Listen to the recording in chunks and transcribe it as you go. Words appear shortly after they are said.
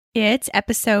It's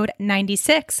episode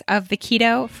 96 of the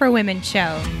Keto for Women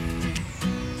show.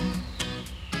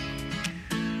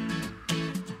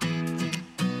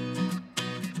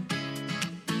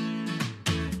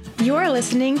 You're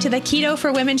listening to the Keto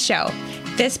for Women show.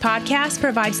 This podcast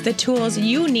provides the tools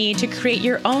you need to create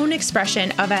your own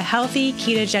expression of a healthy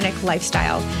ketogenic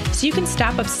lifestyle so you can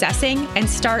stop obsessing and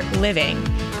start living.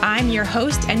 I'm your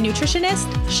host and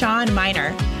nutritionist, Shawn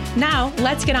Miner. Now,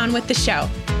 let's get on with the show.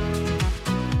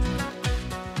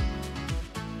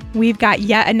 We've got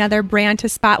yet another brand to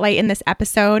spotlight in this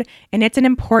episode, and it's an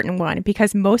important one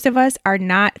because most of us are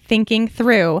not thinking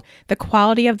through the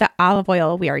quality of the olive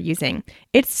oil we are using.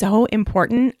 It's so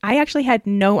important. I actually had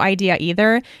no idea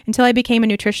either until I became a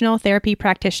nutritional therapy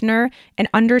practitioner and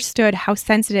understood how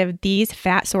sensitive these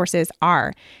fat sources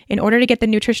are. In order to get the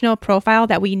nutritional profile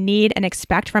that we need and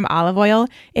expect from olive oil,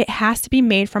 it has to be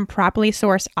made from properly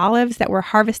sourced olives that were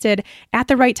harvested at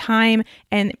the right time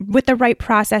and with the right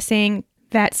processing,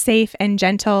 that's safe and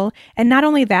gentle. And not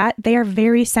only that, they are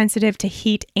very sensitive to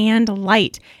heat and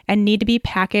light and need to be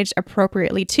packaged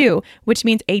appropriately too, which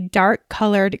means a dark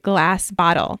colored glass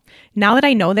bottle. Now that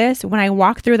I know this, when I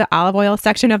walk through the olive oil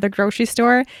section of the grocery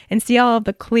store and see all of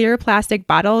the clear plastic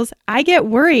bottles, I get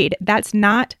worried. That's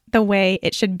not the way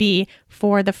it should be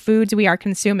for the foods we are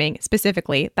consuming,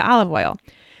 specifically the olive oil.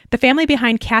 The family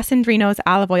behind Kasandrino's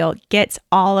olive oil gets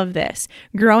all of this.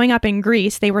 Growing up in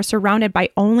Greece, they were surrounded by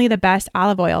only the best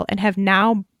olive oil and have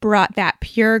now brought that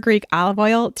pure Greek olive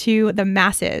oil to the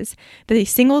masses. They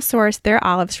single source their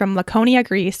olives from Laconia,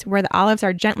 Greece, where the olives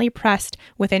are gently pressed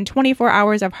within 24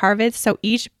 hours of harvest, so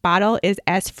each bottle is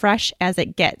as fresh as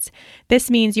it gets. This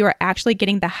means you are actually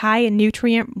getting the high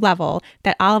nutrient level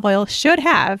that olive oil should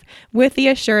have with the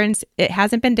assurance it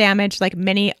hasn't been damaged like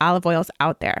many olive oils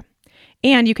out there.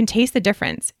 And you can taste the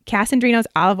difference. Kasandrino's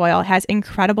olive oil has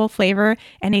incredible flavor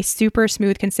and a super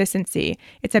smooth consistency.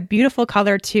 It's a beautiful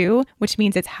color too, which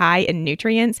means it's high in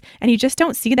nutrients, and you just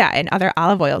don't see that in other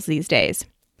olive oils these days.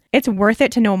 It's worth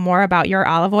it to know more about your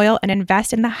olive oil and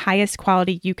invest in the highest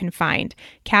quality you can find.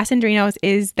 Kasandrino's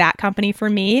is that company for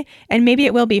me, and maybe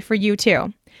it will be for you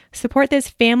too. Support this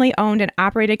family-owned and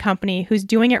operated company who's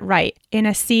doing it right in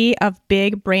a sea of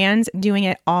big brands doing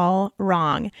it all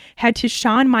wrong. Head to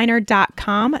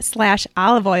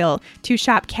ShawnMiner.com/olive oil to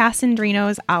shop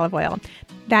Kasandrino's olive oil.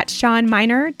 That's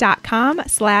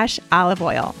ShawnMiner.com/olive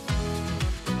oil.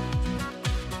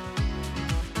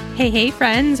 Hey,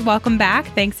 friends. Welcome back.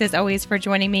 Thanks as always for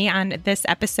joining me on this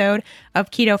episode of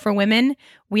Keto for Women.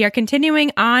 We are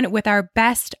continuing on with our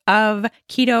Best of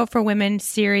Keto for Women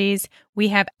series. We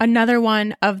have another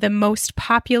one of the most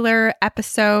popular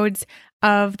episodes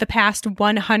of the past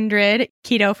 100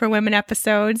 Keto for Women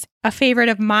episodes, a favorite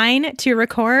of mine to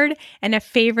record and a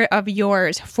favorite of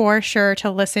yours for sure to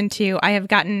listen to. I have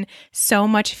gotten so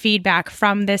much feedback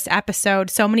from this episode,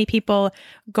 so many people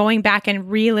going back and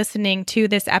re-listening to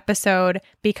this episode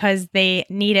because they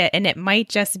need it, and it might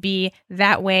just be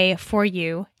that way for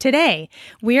you today.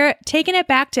 We're taking it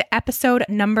back to episode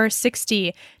number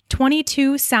 60,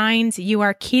 22 signs you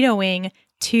are ketoing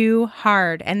too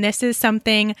hard. And this is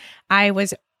something I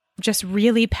was just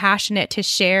really passionate to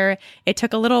share. It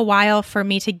took a little while for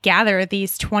me to gather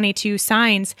these 22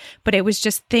 signs, but it was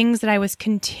just things that I was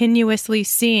continuously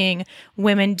seeing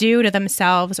women do to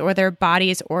themselves or their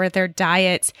bodies or their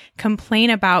diets, complain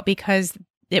about because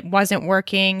it wasn't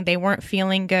working, they weren't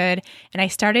feeling good. And I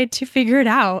started to figure it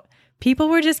out. People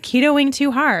were just ketoing too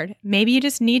hard. Maybe you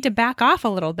just need to back off a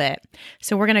little bit.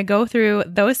 So we're going to go through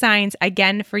those signs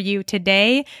again for you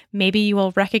today. Maybe you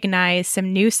will recognize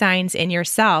some new signs in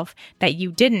yourself that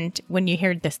you didn't when you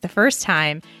heard this the first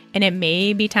time, and it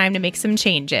may be time to make some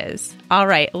changes. All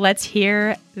right, let's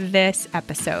hear this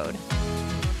episode.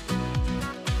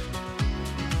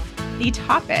 The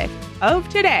topic of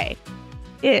today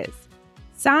is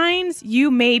signs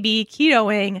you may be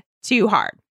ketoing too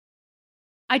hard.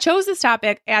 I chose this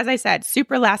topic, as I said,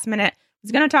 super last minute. I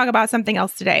was going to talk about something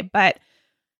else today, but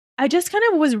I just kind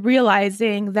of was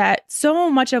realizing that so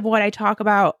much of what I talk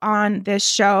about on this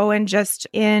show and just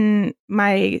in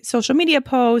my social media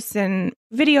posts and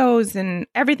videos and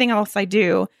everything else I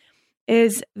do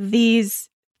is these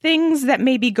things that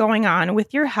may be going on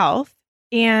with your health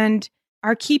and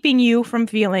are keeping you from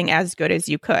feeling as good as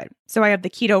you could. So I have the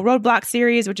Keto Roadblock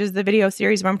series, which is the video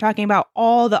series where I'm talking about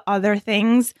all the other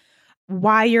things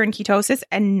why you're in ketosis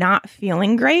and not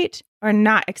feeling great or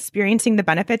not experiencing the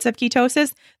benefits of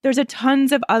ketosis. There's a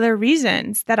tons of other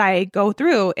reasons that I go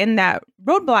through in that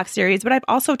Roadblock series, but I've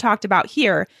also talked about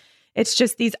here. It's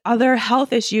just these other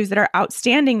health issues that are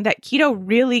outstanding that keto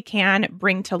really can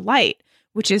bring to light,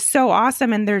 which is so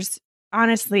awesome. And there's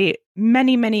honestly,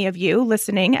 many, many of you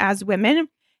listening as women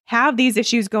have these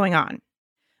issues going on.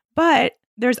 But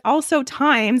there's also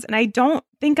times, and I don't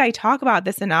think I talk about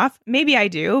this enough. Maybe I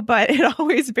do, but it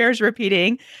always bears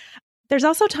repeating. There's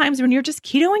also times when you're just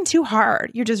ketoing too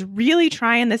hard. You're just really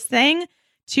trying this thing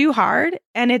too hard,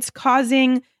 and it's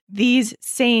causing these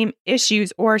same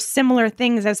issues or similar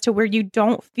things as to where you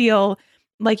don't feel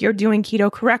like you're doing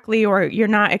keto correctly, or you're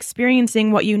not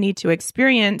experiencing what you need to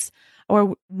experience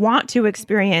or want to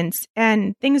experience,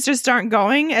 and things just aren't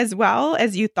going as well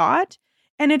as you thought.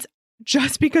 And it's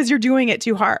just because you're doing it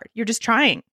too hard. You're just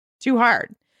trying too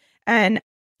hard. And,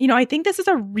 I think this is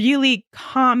a really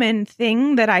common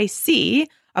thing that I see,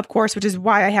 of course, which is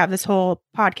why I have this whole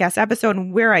podcast episode,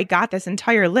 and where I got this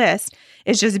entire list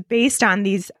is just based on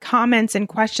these comments and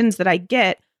questions that I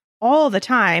get all the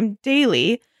time,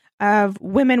 daily, of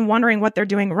women wondering what they're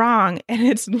doing wrong. And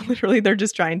it's literally, they're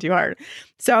just trying too hard.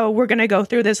 So we're going to go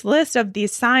through this list of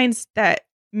these signs that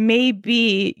may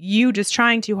be you just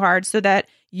trying too hard, so that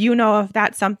you know if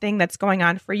that's something that's going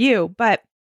on for you. But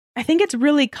I think it's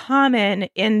really common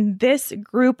in this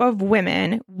group of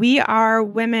women. We are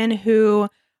women who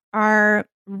are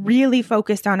really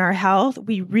focused on our health.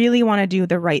 We really want to do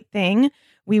the right thing.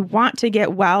 We want to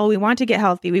get well. We want to get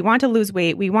healthy. We want to lose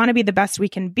weight. We want to be the best we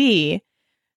can be.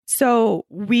 So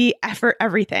we effort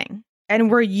everything, and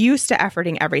we're used to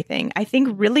efforting everything. I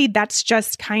think really that's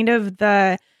just kind of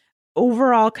the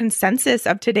overall consensus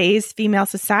of today's female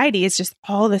society, is just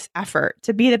all this effort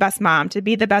to be the best mom, to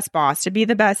be the best boss, to be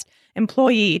the best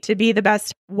employee, to be the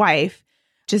best wife.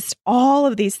 Just all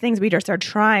of these things we just are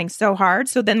trying so hard.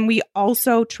 So then we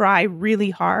also try really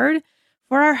hard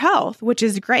for our health, which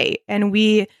is great. And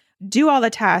we do all the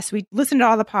tests. We listen to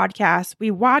all the podcasts.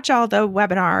 We watch all the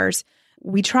webinars.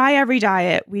 We try every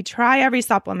diet. We try every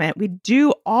supplement. We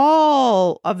do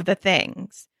all of the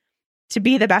things to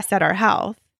be the best at our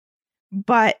health.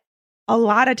 But a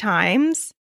lot of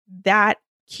times that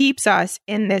keeps us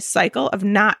in this cycle of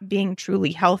not being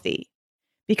truly healthy,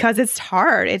 because it's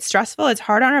hard. It's stressful. It's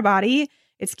hard on our body.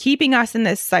 It's keeping us in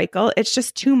this cycle. It's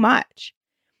just too much.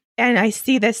 And I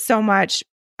see this so much.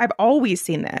 I've always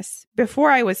seen this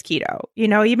before I was keto.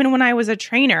 Even when I was a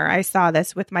trainer, I saw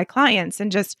this with my clients,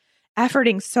 and just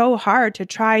efforting so hard to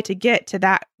try to get to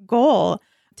that goal,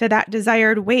 to that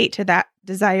desired weight, to that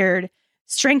desired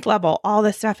strength level, all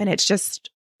this stuff. And it's just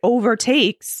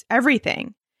overtakes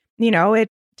everything. It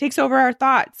takes over our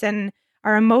thoughts and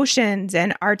our emotions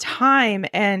and our time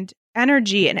and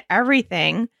energy and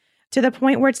everything, to the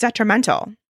point where it's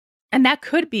detrimental. And that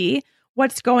could be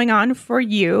what's going on for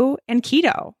you and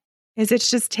keto, is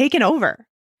it's just taken over.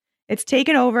 It's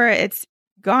taken over. It's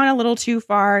gone a little too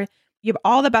far. You have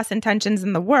all the best intentions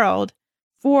in the world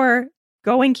for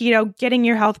going keto, getting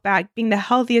your health back, being the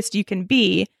healthiest you can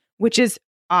be, which is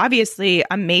obviously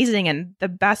amazing and the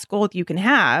best goal you can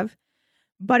have.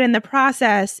 But in the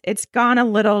process, it's gone a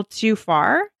little too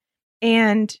far,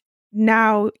 and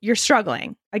now you're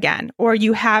struggling again, or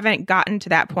you haven't gotten to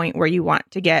that point where you want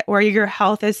to get, or your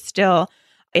health is still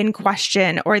in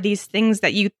question, or these things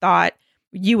that you thought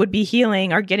you would be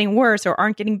healing are getting worse or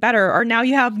aren't getting better, or now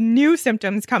you have new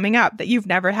symptoms coming up that you've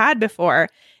never had before.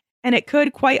 And it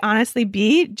could quite honestly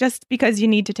be just because you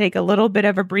need to take a little bit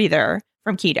of a breather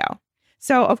from keto.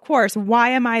 So, of course, why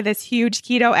am I this huge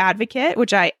keto advocate,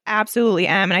 which I absolutely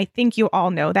am, and I think you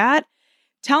all know that,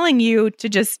 telling you to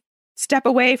just step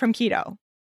away from keto?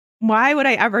 Why would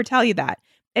I ever tell you that?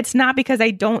 It's not because I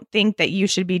don't think that you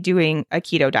should be doing a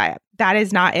keto diet. That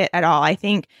is not it at all. I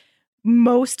think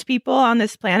most people on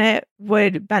this planet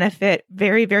would benefit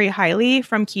very, very highly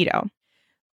from keto.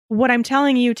 What I'm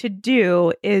telling you to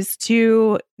do is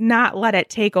to not let it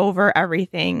take over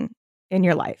everything in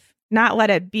your life, not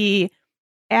let it be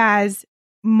as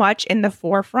much in the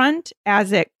forefront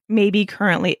as it maybe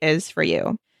currently is for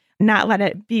you. Not let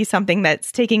it be something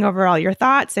that's taking over all your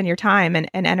thoughts and your time and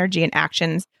energy and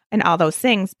actions and all those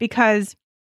things, because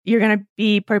you're going to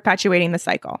be perpetuating the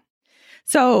cycle.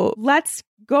 So let's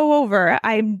go over.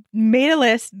 I made a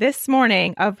list this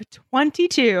morning of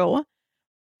 22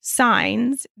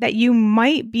 signs that you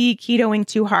might be ketoing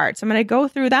too hard. So I'm going to go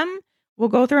through them. We'll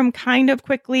go through them kind of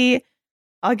quickly.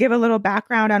 I'll give a little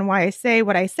background on why I say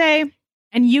what I say,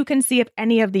 and you can see if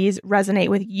any of these resonate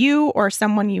with you or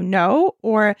someone you know,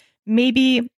 or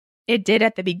maybe it did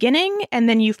at the beginning and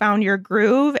then you found your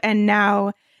groove and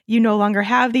now you no longer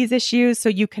have these issues, so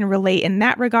you can relate in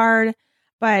that regard.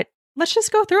 But let's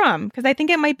just go through them, because I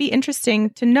think it might be interesting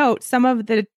to note some of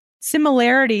the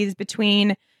similarities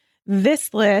between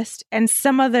this list and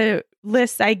some of the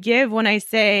lists I give when I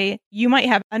say you might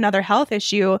have another health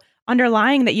issue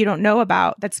underlying that you don't know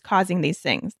about that's causing these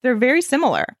things. They're very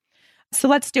similar. So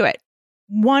let's do it.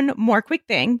 One more quick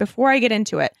thing before I get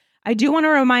into it. I do want to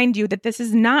remind you that this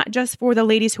is not just for the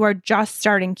ladies who are just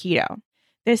starting keto.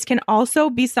 This can also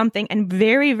be something, and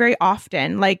very, very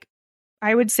often, like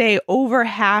I would say over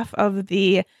half of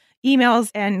the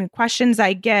emails and questions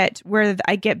I get where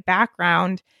I get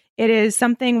background, it is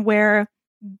something where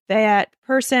that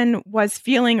person was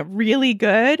feeling really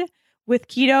good with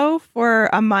keto for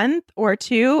a month or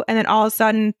two, and then all of a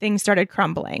sudden things started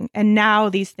crumbling. And now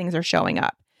these things are showing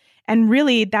up. And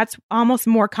really, that's almost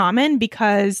more common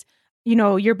because,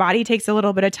 your body takes a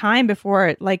little bit of time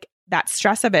before like that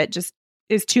stress of it just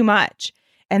is too much.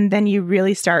 And then you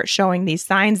really start showing these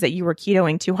signs that you were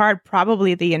ketoing too hard,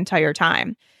 probably the entire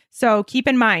time. So keep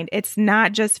in mind, it's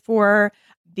not just for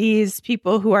these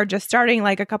people who are just starting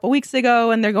like a couple weeks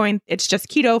ago and they're going, it's just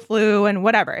keto flu and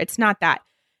whatever. It's not that.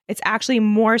 It's actually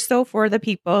more so for the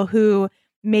people who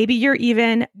maybe you're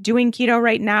even doing keto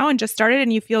right now and just started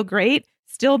and you feel great.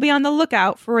 Still be on the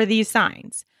lookout for these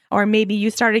signs. Or maybe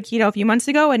you started keto a few months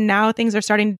ago and now things are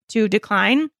starting to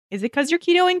decline. Is it because you're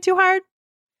ketoing too hard?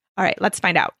 All right, let's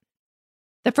find out.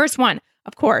 The first one,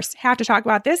 of course, have to talk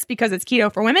about this because it's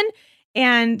keto for women,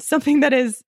 and something that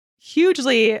is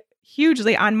hugely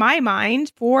on my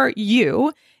mind for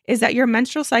you is that your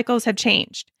menstrual cycles have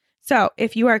changed. So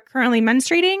if you are currently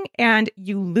menstruating and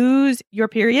you lose your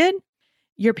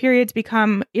periods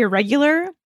become irregular,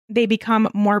 they become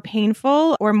more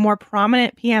painful or more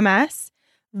prominent PMS,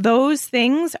 those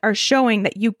things are showing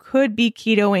that you could be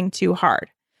ketoing too hard.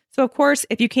 So of course,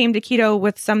 if you came to keto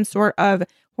with some sort of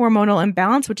hormonal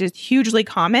imbalance, which is hugely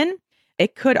common,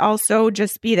 it could also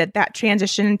just be that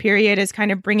transition period is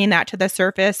kind of bringing that to the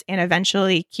surface, and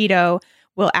eventually keto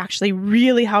will actually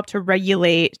really help to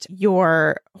regulate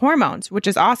your hormones, which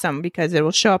is awesome because it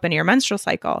will show up in your menstrual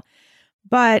cycle.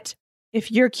 But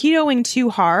if you're ketoing too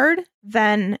hard,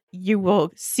 then you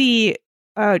will see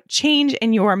a change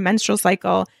in your menstrual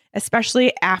cycle,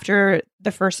 especially after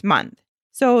the first month.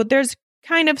 So there's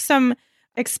kind of some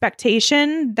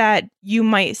expectation that you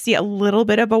might see a little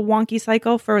bit of a wonky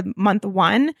cycle for month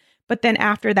one, but then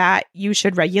after that, you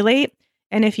should regulate.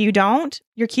 And if you don't,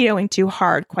 you're ketoing too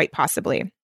hard, quite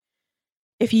possibly.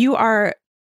 If you are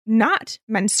not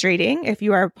menstruating, if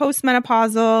you are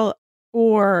postmenopausal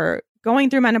or going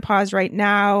through menopause right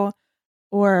now,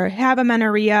 or have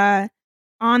amenorrhea,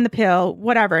 on the pill,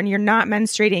 whatever, and you're not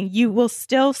menstruating, you will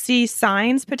still see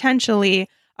signs potentially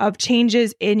of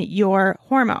changes in your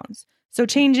hormones. So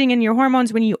changing in your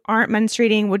hormones when you aren't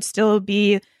menstruating would still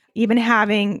be even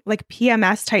having like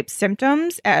PMS type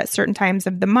symptoms at certain times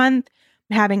of the month,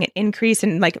 having an increase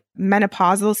in like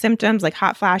menopausal symptoms like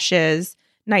hot flashes,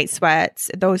 night sweats,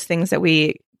 those things that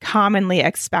we commonly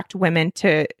expect women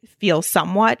to feel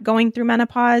somewhat going through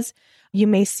menopause. You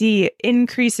may see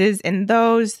increases in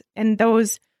those, and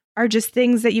those are just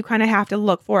things that you kind of have to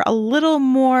look for a little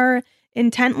more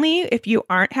intently if you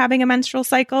aren't having a menstrual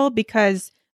cycle,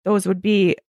 because those would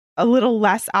be a little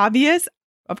less obvious,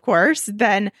 of course,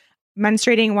 than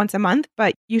menstruating once a month,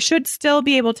 but you should still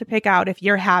be able to pick out if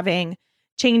you're having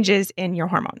changes in your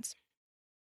hormones.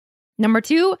 Number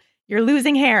 2, you're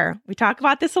losing hair. We talk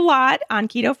about this a lot on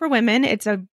Keto for Women. It's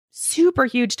a super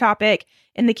huge topic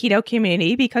in the keto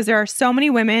community because there are so many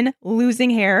women losing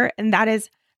hair, and that is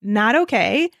not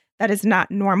okay. That is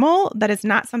not normal. That is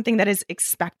not something that is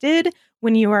expected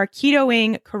when you are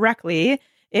ketoing correctly.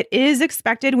 It is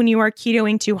expected when you are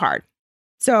ketoing too hard.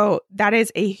 So that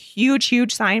is a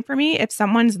huge sign for me. If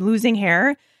someone's losing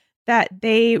hair, that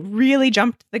they really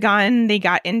jumped the gun, they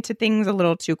got into things a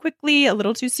little too quickly, a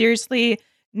little too seriously,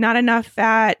 not enough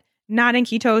fat, not in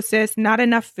ketosis, not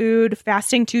enough food,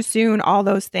 fasting too soon, all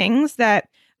those things that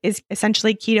is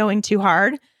essentially ketoing too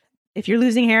hard. If you're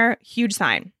losing hair, huge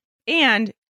sign.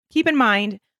 And keep in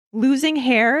mind, losing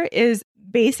hair is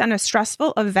based on a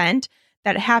stressful event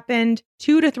that happened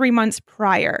 2 to 3 months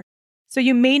prior. So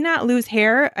you may not lose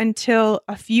hair until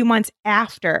a few months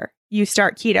after you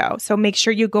start keto. So make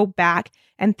sure you go back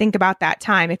and think about that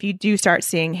time if you do start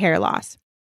seeing hair loss.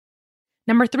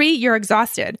 Number 3, you're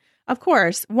exhausted. Of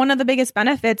course, one of the biggest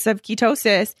benefits of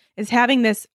ketosis is having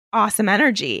this awesome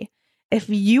energy. If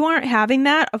you aren't having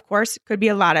that, of course, could be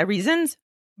a lot of reasons,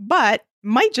 but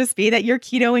might just be that you're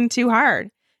ketoing too hard.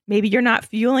 Maybe you're not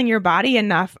fueling your body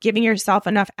enough, giving yourself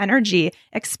enough energy,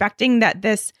 expecting that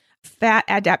this fat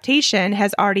adaptation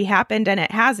has already happened and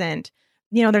it hasn't.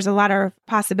 There's a lot of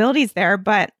possibilities there,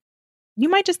 but you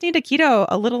might just need to keto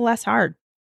a little less hard.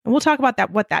 And we'll talk about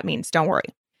that, what that means. Don't worry.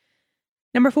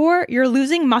 Number 4, you're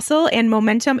losing muscle and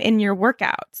momentum in your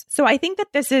workouts. So I think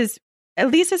that this is, at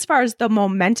least as far as the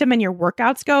momentum in your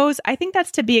workouts goes, I think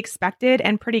that's to be expected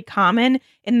and pretty common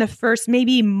in the first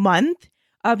maybe month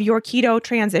of your keto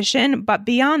transition. But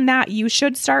beyond that, you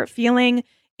should start feeling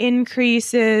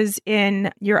increases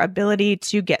in your ability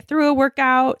to get through a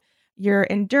workout, your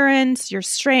endurance, your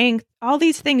strength. All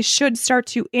these things should start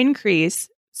to increase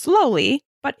slowly,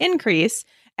 but increase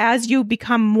as you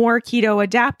become more keto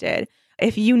adapted.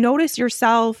 If you notice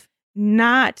yourself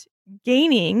not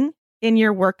gaining in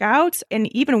your workouts,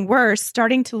 and even worse,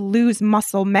 starting to lose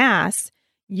muscle mass,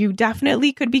 you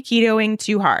definitely could be ketoing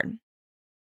too hard.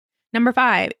 Number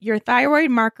 5, your thyroid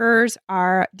markers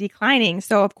are declining.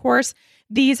 So, of course,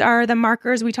 these are the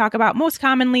markers we talk about most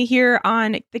commonly here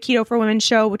on the Keto for Women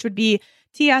show, which would be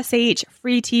TSH,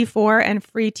 free T4, and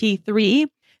free T3.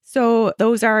 So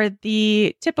those are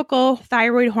the typical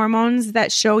thyroid hormones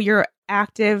that show your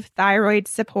active thyroid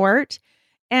support.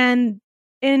 And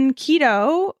in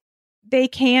keto, they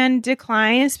can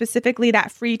decline, specifically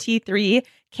that free T3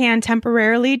 can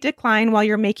temporarily decline while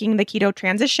you're making the keto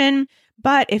transition.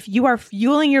 But if you are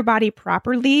fueling your body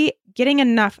properly, getting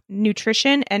enough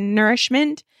nutrition and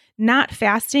nourishment, not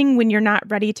fasting when you're not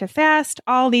ready to fast,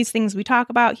 all these things we talk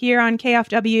about here on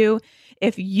KFW,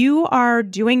 if you are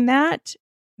doing that,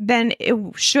 then it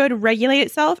should regulate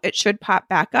itself. It should pop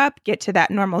back up, get to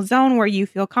that normal zone where you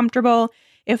feel comfortable.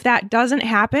 If that doesn't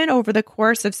happen over the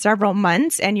course of several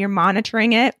months and you're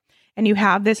monitoring it and you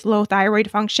have this low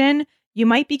thyroid function, you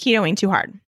might be ketoing too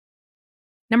hard.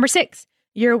 Number 6,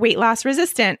 you're weight loss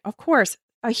resistant. Of course,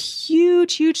 a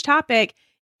huge, huge topic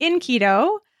in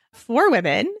keto for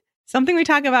women. Something we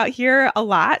talk about here a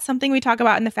lot, something we talk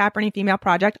about in the Fat Burning Female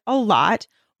Project a lot.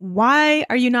 Why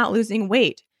are you not losing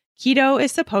weight? Keto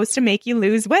is supposed to make you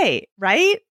lose weight,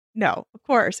 right? No, of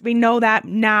course. We know that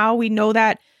now. We know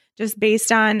that just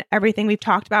based on everything we've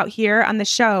talked about here on the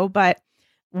show. But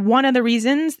one of the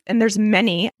reasons, and there's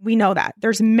many, we know that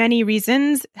there's many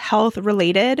reasons health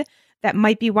related that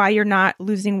might be why you're not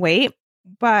losing weight.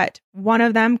 But one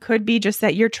of them could be just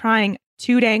that you're trying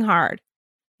too dang hard.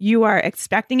 You are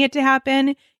expecting it to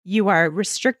happen. You are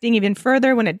restricting even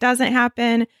further when it doesn't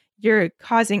happen. You're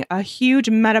causing a huge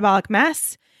metabolic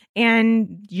mess.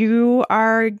 And you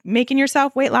are making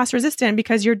yourself weight loss resistant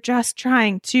because you're just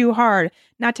trying too hard,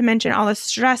 not to mention all the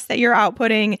stress that you're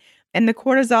outputting and the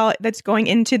cortisol that's going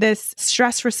into this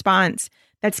stress response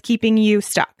that's keeping you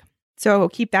stuck. So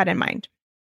keep that in mind.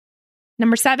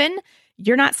 Number 7,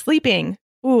 you're not sleeping.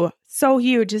 Ooh, so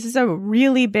huge. This is a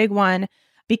really big one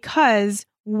because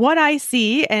what I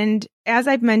see, and as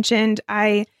I've mentioned,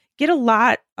 I get a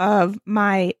lot of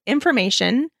my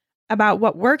information about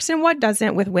what works and what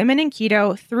doesn't with women in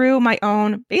keto through my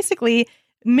own, basically,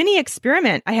 mini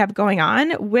experiment I have going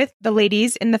on with the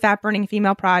ladies in the Fat Burning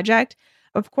Female Project.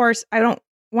 Of course, I don't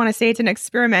want to say it's an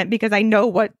experiment because I know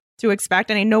what to expect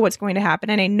and I know what's going to happen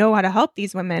and I know how to help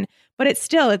these women. But it's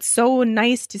so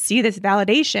nice to see this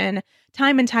validation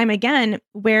time and time again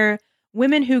where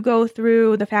women who go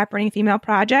through the Fat Burning Female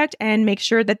Project and make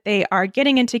sure that they are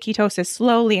getting into ketosis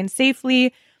slowly and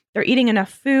safely, they're eating enough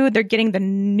food, they're getting the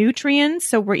nutrients.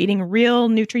 So we're eating real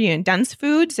nutrient-dense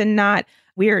foods and not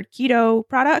weird keto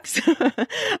products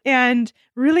and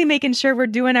really making sure we're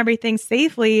doing everything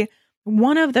safely.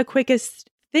 One of the quickest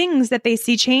things that they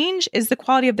see change is the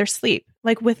quality of their sleep,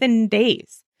 like within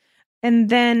days. And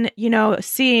then,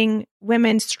 seeing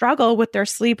women struggle with their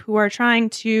sleep who are trying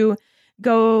to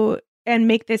go and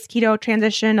make this keto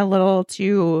transition a little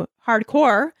too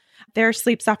hardcore, their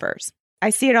sleep suffers.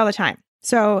 I see it all the time.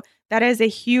 So that is a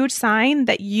huge sign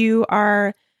that you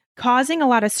are causing a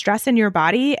lot of stress in your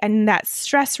body. And that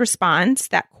stress response,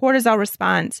 that cortisol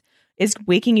response, is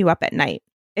waking you up at night.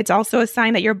 It's also a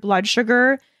sign that your blood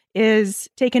sugar is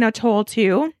taking a toll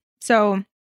too. So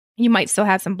you might still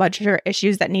have some blood sugar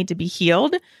issues that need to be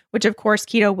healed, which of course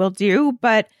keto will do,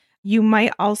 but you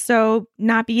might also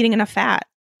not be eating enough fat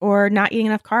or not eating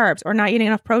enough carbs or not eating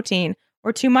enough protein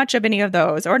or too much of any of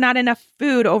those or not enough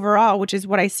food overall, which is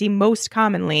what I see most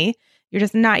commonly. You're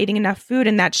just not eating enough food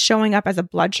and that's showing up as a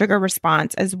blood sugar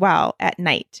response as well at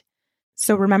night.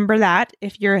 So remember that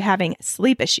if you're having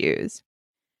sleep issues.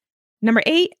 Number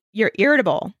 8, you're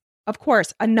irritable. Of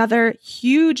course, another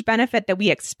huge benefit that we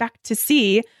expect to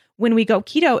see when we go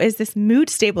keto is this mood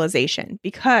stabilization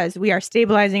because we are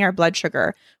stabilizing our blood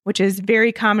sugar, which is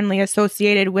very commonly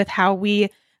associated with how we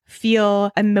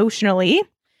feel emotionally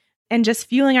and just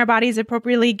fueling our bodies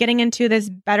appropriately, getting into this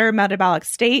better metabolic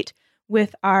state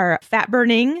with our fat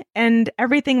burning and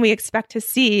everything we expect to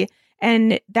see.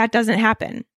 And that doesn't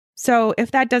happen. So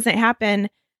if that doesn't happen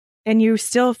and you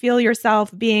still feel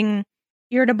yourself being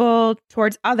irritable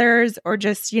towards others or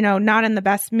just, not in the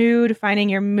best mood, finding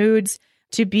your moods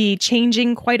to be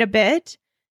changing quite a bit,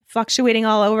 fluctuating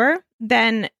all over,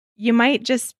 then you might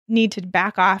just need to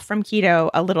back off from keto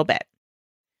a little bit.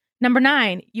 Number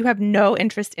 9, you have no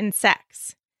interest in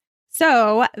sex.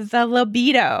 So the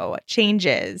libido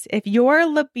changes. If your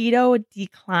libido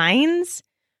declines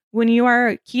when you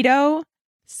are keto,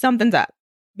 something's up.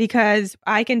 Because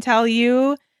I can tell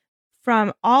you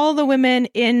from all the women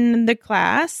in the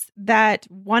class that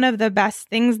one of the best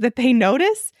things that they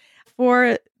notice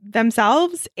for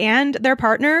themselves and their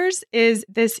partners is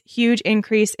this huge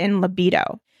increase in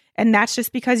libido. And that's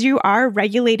just because you are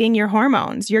regulating your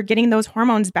hormones. You're getting those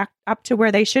hormones back up to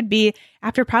where they should be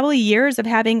after probably years of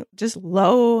having just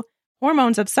low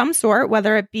hormones of some sort,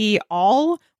 whether it be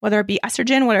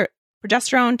estrogen, whether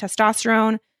progesterone,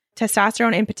 testosterone.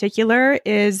 Testosterone in particular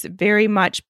is very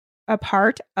much a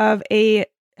part of a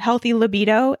healthy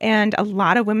libido, and a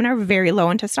lot of women are very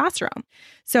low in testosterone.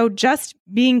 So just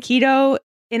being keto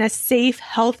in a safe,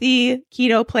 healthy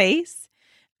keto place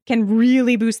can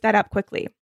really boost that up quickly.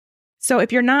 So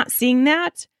if you're not seeing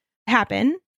that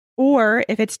happen, or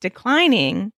if it's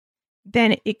declining,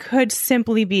 then it could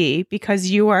simply be because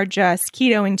you are just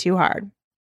ketoing too hard.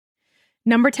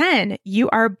 Number 10, you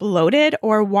are bloated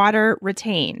or water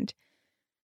retained.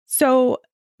 So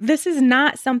this is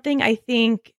not something I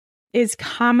think is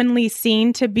commonly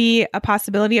seen to be a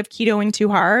possibility of ketoing too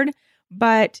hard,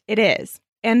 but it is.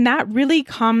 And that really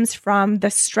comes from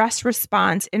the stress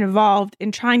response involved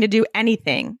in trying to do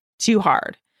anything too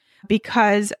hard.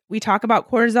 Because we talk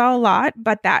about cortisol a lot,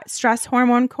 but that stress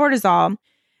hormone cortisol,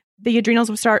 the adrenals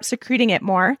will start secreting it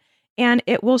more, and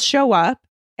it will show up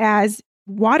as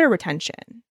water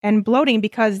retention and bloating,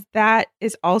 because that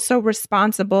is also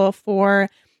responsible for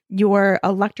your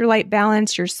electrolyte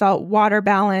balance, your salt water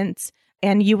balance,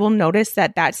 and you will notice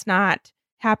that that's not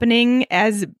happening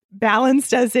as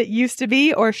balanced as it used to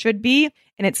be or should be,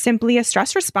 and it's simply a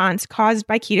stress response caused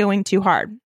by ketoing too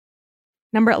hard.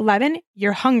 Number 11,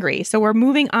 you're hungry. So we're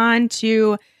moving on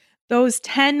to those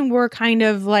 10 were kind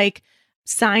of like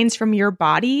signs from your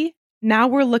body. Now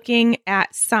we're looking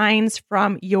at signs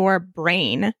from your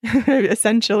brain,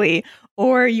 essentially,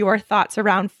 or your thoughts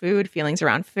around food, feelings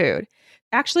around food.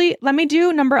 Actually, let me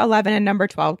do number 11 and number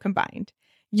 12 combined.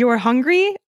 You're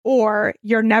hungry or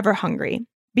you're never hungry,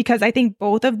 because I think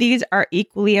both of these are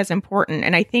equally as important.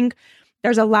 And I think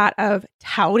there's a lot of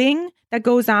touting that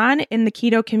goes on in the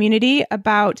keto community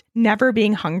about never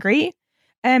being hungry.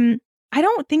 I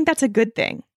don't think that's a good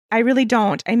thing. I really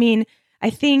don't. I mean, I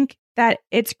think that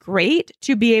it's great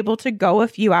to be able to go a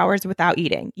few hours without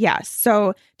eating. Yes.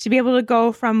 So to be able to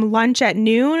go from lunch at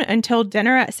noon until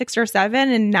dinner at 6 or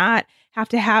 7 and not have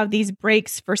to have these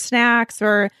breaks for snacks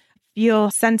or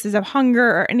feel senses of hunger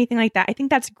or anything like that, I think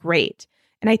that's great.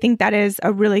 And I think that is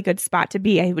a really good spot to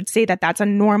be. I would say that that's a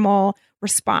normal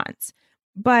response.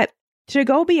 But to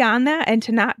go beyond that and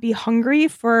to not be hungry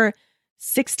for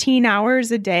 16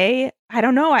 hours a day, I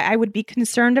don't know. I would be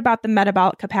concerned about the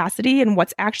metabolic capacity and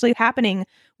what's actually happening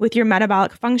with your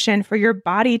metabolic function for your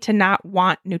body to not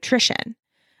want nutrition.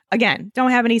 Again,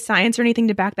 don't have any science or anything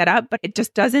to back that up, but it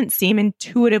just doesn't seem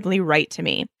intuitively right to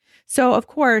me. So of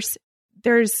course,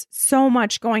 there's so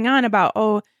much going on about,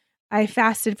 oh, I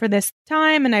fasted for this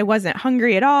time and I wasn't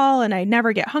hungry at all, and I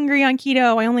never get hungry on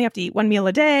keto. I only have to eat one meal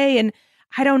a day. And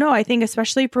I don't know. I think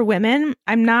especially for women,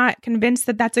 I'm not convinced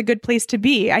that that's a good place to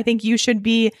be. I think you should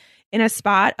be in a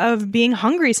spot of being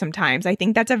hungry sometimes. I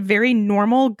think that's a very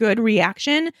normal, good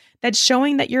reaction that's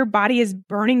showing that your body is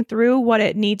burning through what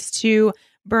it needs to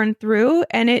burn through,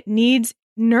 and it needs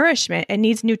nourishment. It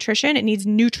needs nutrition. It needs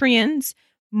nutrients,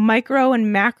 micro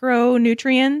and macro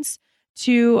nutrients,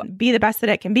 to be the best that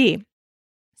it can be.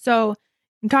 So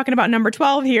I'm talking about number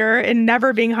 12 here and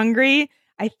never being hungry.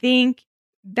 I think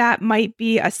that might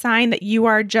be a sign that you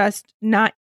are just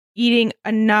not eating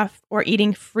enough or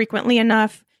eating frequently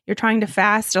enough. You're trying to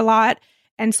fast a lot.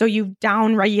 And so you've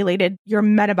down-regulated your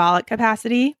metabolic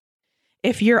capacity.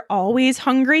 If you're always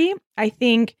hungry, I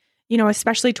think,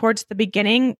 especially towards the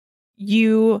beginning,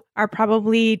 you are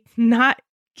probably not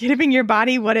giving your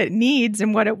body what it needs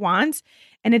and what it wants.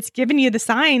 And it's giving you the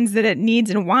signs that it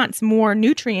needs and wants more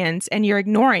nutrients, and you're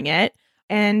ignoring it.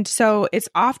 And so it's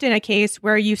often a case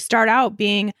where you start out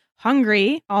being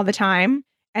hungry all the time,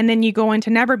 and then you go into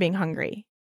never being hungry,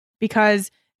 because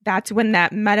that's when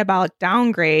that metabolic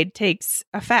downgrade takes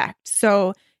effect.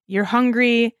 So you're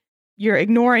hungry, you're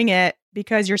ignoring it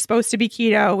because you're supposed to be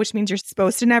keto, which means you're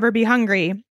supposed to never be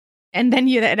hungry. And then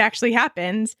it actually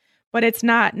happens, but it's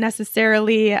not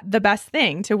necessarily the best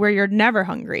thing to where you're never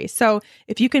hungry. So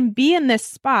if you can be in this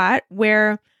spot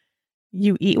where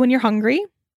you eat when you're hungry,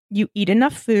 you eat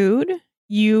enough food,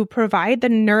 you provide the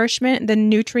nourishment, the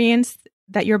nutrients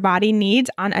that your body needs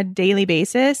on a daily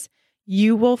basis,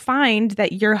 you will find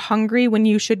that you're hungry when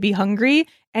you should be hungry,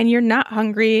 and you're not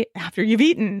hungry after you've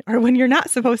eaten or when you're not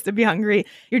supposed to be hungry.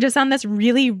 You're just on this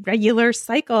really regular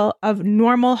cycle of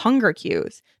normal hunger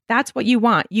cues. That's what you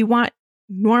want. You want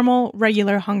normal,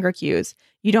 regular hunger cues.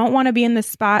 You don't want to be in the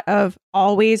spot of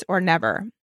always or never.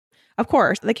 Of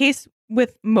course, the case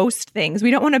with most things,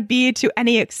 we don't want to be to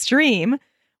any extreme.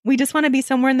 We just want to be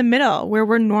somewhere in the middle where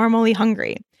we're normally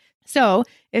hungry. So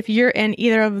if you're in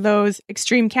either of those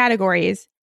extreme categories,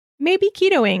 maybe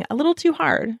keto-ing a little too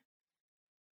hard.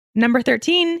 Number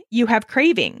 13, you have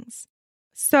cravings.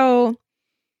 So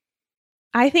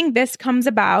I think this comes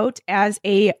about as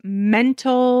a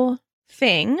mental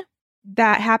thing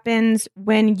that happens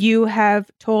when you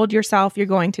have told yourself you're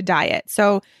going to diet.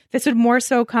 So this would more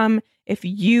so come if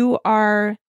you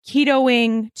are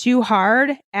ketoing too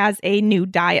hard as a new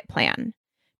diet plan.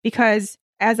 Because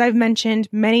as I've mentioned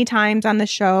many times on the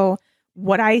show,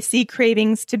 what I see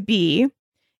cravings to be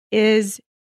is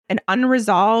an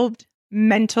unresolved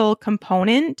mental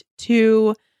component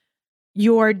to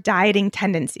your dieting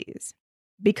tendencies.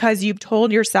 Because you've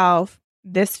told yourself,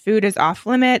 this food is off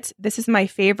limits. This is my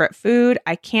favorite food.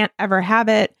 I can't ever have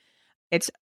it.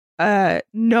 It's a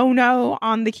no-no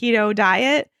on the keto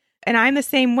diet. And I'm the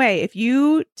same way. If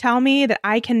you tell me that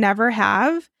I can never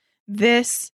have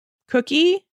this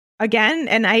cookie again,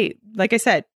 and like I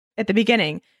said at the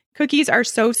beginning, cookies are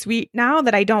so sweet now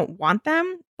that I don't want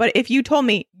them. But if you told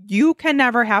me you can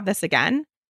never have this again,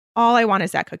 all I want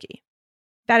is that cookie.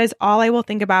 That is all I will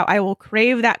think about. I will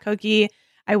crave that cookie.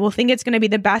 I will think it's going to be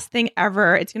the best thing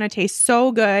ever. It's going to taste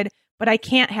so good, but I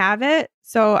can't have it.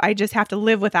 So I just have to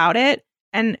live without it.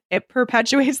 And it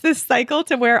perpetuates this cycle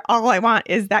to where all I want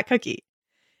is that cookie.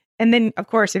 And then, of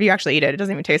course, if you actually eat it, it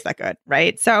doesn't even taste that good,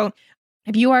 right? So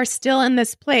if you are still in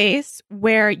this place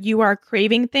where you are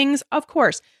craving things, of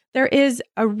course, there is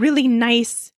a really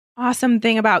nice, awesome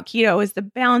thing about keto is the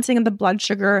balancing of the blood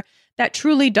sugar that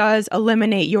truly does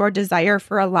eliminate your desire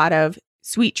for a lot of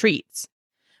sweet treats.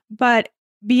 But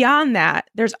beyond that,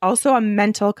 there's also a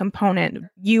mental component.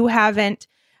 You haven't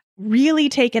really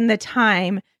taken the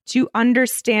time to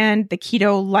understand the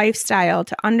keto lifestyle,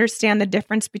 to understand the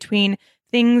difference between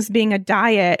things being a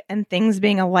diet and things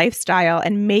being a lifestyle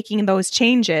and making those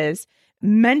changes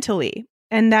mentally.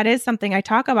 And that is something I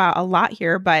talk about a lot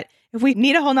here, but if we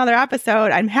need a whole nother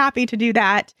episode, I'm happy to do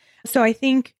that. So I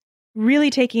think really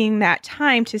taking that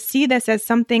time to see this as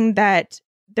something that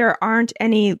there aren't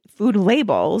any food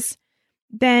labels,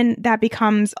 then that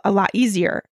becomes a lot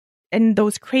easier. And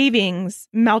those cravings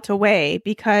melt away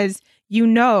because you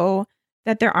know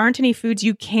that there aren't any foods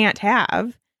you can't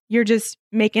have. You're just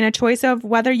making a choice of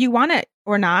whether you want it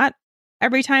or not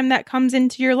every time that comes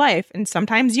into your life. And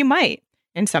sometimes you might,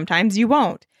 and sometimes you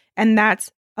won't. And that's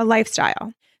a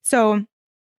lifestyle. So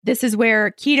this is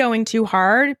where ketoing too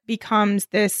hard becomes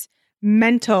this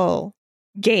mental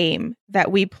game that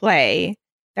we play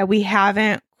that we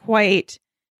haven't quite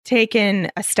taken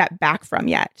a step back from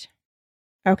yet.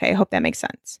 Okay, I hope that makes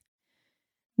sense.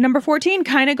 Number 14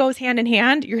 kind of goes hand in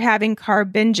hand. You're having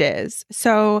carb binges.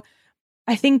 So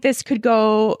I think this could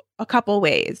go a couple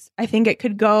ways. I think it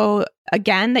could go,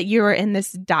 again, that you're in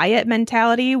this diet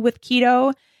mentality with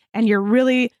keto and you're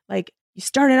really like, you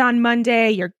started on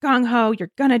Monday, you're gung-ho,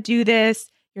 you're going to do this.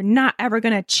 You're not ever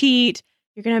going to cheat.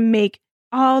 You're going to make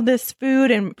all this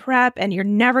food and prep and you're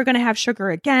never going to have sugar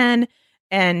again.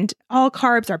 And all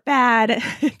carbs are bad.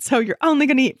 So you're only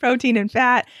going to eat protein and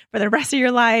fat for the rest of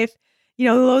your life. You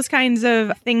know, those kinds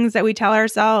of things that we tell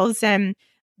ourselves, and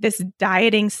this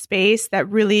dieting space that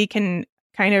really can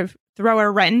kind of throw a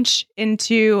wrench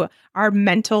into our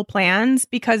mental plans,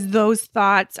 because those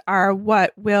thoughts are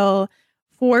what will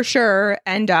for sure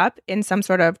end up in some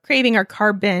sort of craving or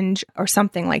carb binge or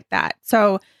something like that.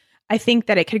 So I think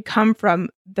that it could come from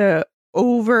the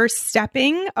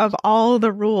overstepping of all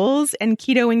the rules and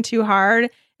ketoing too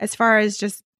hard, as far as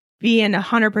just being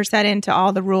 100% into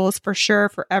all the rules for sure,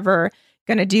 forever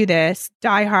going to do this,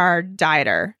 die hard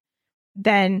dieter.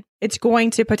 Then it's going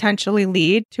to potentially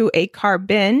lead to a carb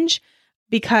binge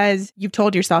because you've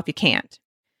told yourself you can't.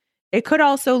 It could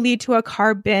also lead to a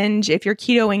carb binge if you're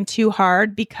ketoing too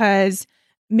hard because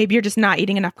maybe you're just not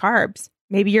eating enough carbs.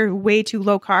 Maybe you're way too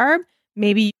low carb.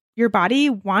 Maybe your body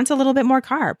wants a little bit more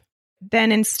carb.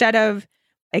 Then instead of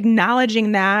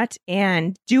acknowledging that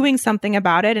and doing something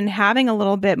about it and having a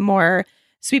little bit more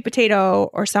sweet potato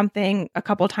or something a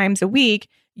couple times a week,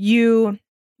 you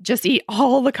just eat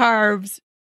all the carbs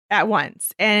at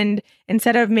once. And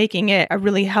instead of making it a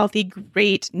really healthy,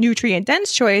 great,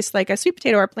 nutrient-dense choice like a sweet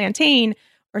potato or plantain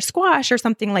or squash or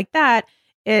something like that,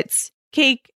 it's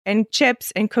cake and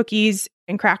chips and cookies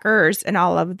and crackers and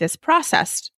all of this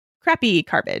processed crappy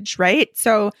garbage, right?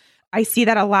 So I see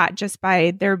that a lot just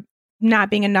by there not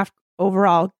being enough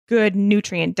overall good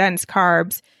nutrient dense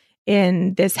carbs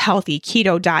in this healthy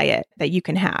keto diet that you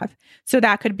can have. So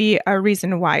that could be a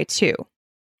reason why too.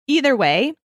 Either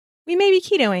way, we may be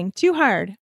ketoing too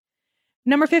hard.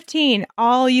 Number 15,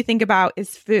 all you think about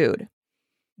is food.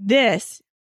 This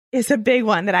is a big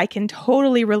one that I can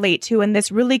totally relate to. And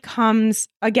this really comes,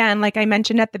 again, like I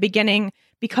mentioned at the beginning,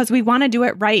 because we want to do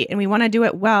it right and we want to do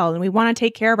it well and we want to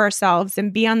take care of ourselves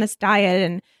and be on this diet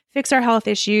and fix our health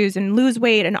issues and lose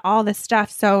weight and all this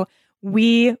stuff. So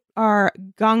we are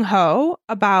gung-ho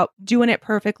about doing it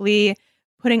perfectly,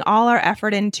 putting all our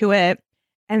effort into it.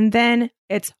 And then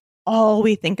it's all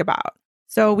we think about.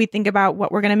 So we think about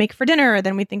what we're going to make for dinner.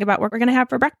 Then we think about what we're going to have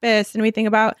for breakfast. And we think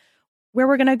about where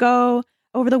we're going to go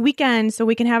over the weekend so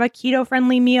we can have a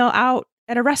keto-friendly meal out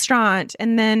at a restaurant.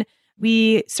 And then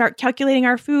we start calculating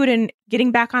our food and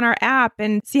getting back on our app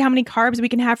and see how many carbs we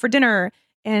can have for dinner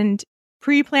and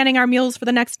pre-planning our meals for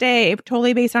the next day,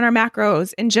 totally based on our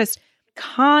macros, and just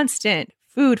constant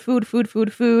food,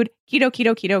 keto,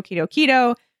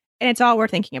 keto. And it's all we're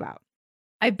thinking about.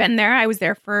 I've been there. I was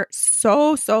there for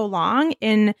so long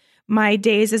in my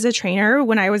days as a trainer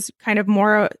when I was kind of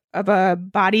more of a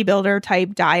bodybuilder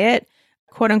type diet,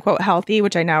 quote unquote healthy,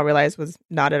 which I now realize was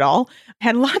not at all. I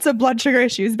had lots of blood sugar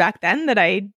issues back then that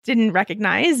I didn't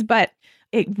recognize, but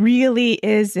it really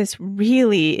is this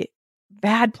really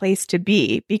bad place to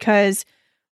be, because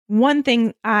one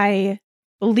thing I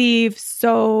believe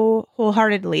so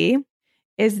wholeheartedly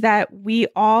is that we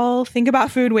all think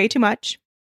about food way too much,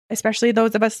 especially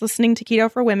those of us listening to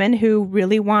Keto for Women who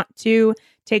really want to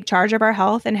take charge of our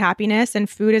health and happiness, and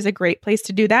food is a great place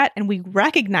to do that. And we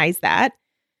recognize that,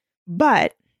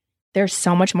 but there's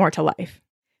so much more to life.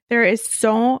 There is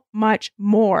so much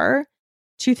more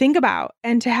to think about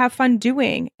and to have fun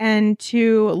doing and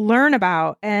to learn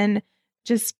about and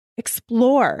just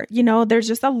explore. You know, there's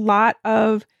just a lot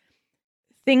of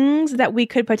things that we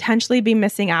could potentially be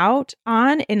missing out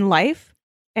on in life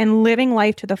and living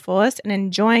life to the fullest and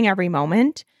enjoying every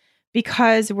moment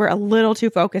because we're a little too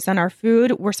focused on our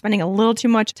food. We're spending a little too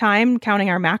much time counting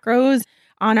our macros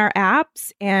on our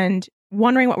apps and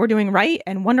wondering what we're doing right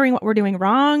and wondering what we're doing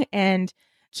wrong and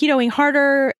ketoing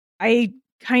harder. I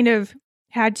kind of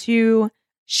had to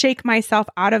shake myself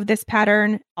out of this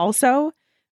pattern also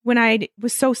when I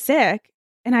was so sick,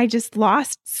 and I just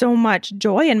lost so much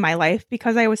joy in my life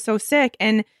because I was so sick.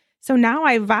 And so now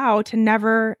I vow to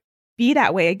never be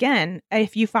that way again.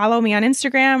 If you follow me on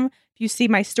Instagram, if you see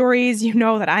my stories, you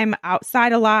know that I'm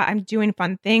outside a lot. I'm doing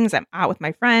fun things. I'm out with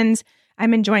my friends.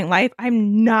 I'm enjoying life.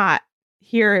 I'm not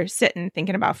here sitting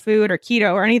thinking about food or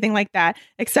keto or anything like that,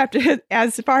 except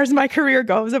as far as my career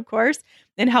goes, of course,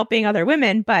 and helping other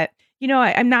women. But, you know,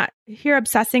 I'm not here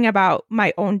obsessing about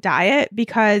my own diet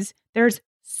because there's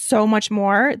so much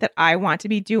more that I want to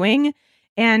be doing.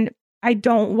 And I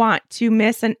don't want to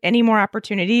miss any more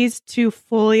opportunities to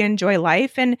fully enjoy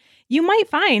life. And you might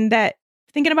find that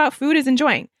thinking about food is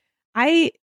enjoying.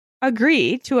 I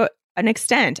agree to an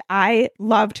extent. I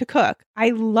love to cook.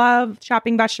 I love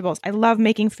chopping vegetables. I love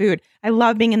making food. I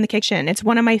love being in the kitchen. It's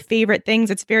one of my favorite things.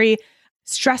 It's very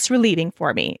stress relieving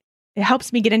for me. It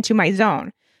helps me get into my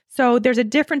zone. So there's a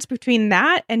difference between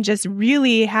that and just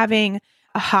really having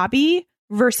a hobby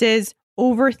versus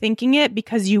overthinking it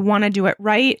because you want to do it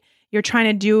right. You're trying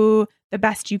to do the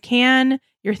best you can.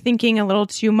 You're thinking a little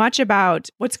too much about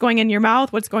what's going in your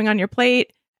mouth, what's going on your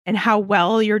plate, and how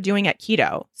well you're doing at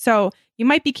keto. So you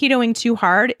might be ketoing too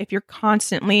hard if you're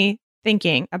constantly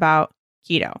thinking about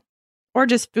keto or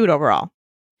just food overall.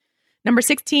 Number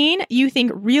 16, you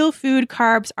think real food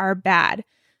carbs are bad.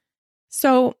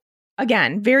 So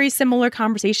again, very similar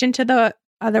conversation to the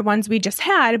other ones we just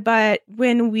had. But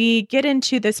when we get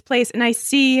into this place, and I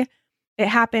see it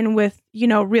happen with, you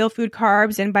know, real food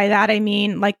carbs. And by that, I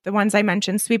mean like the ones I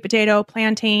mentioned, sweet potato,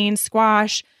 plantain,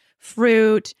 squash,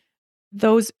 fruit,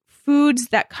 those foods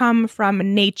that come from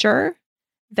nature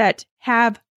that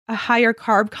have a higher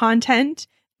carb content,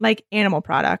 like animal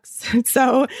products.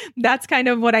 So that's kind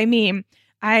of what I mean.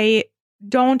 I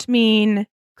don't mean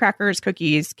crackers,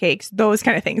 cookies, cakes, those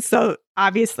kind of things. So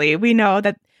obviously we know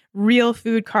that real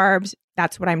food carbs,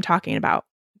 that's what I'm talking about.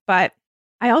 But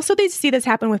I also see this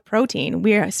happen with protein.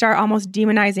 We start almost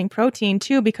demonizing protein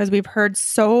too, because we've heard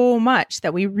so much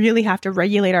that we really have to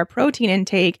regulate our protein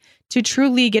intake to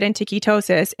truly get into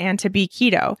ketosis and to be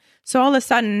keto. So all of a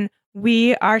sudden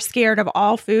we are scared of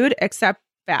all food except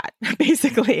fat,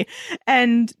 basically.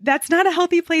 And that's not a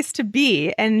healthy place to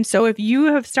be. And so if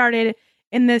you have started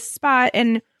in this spot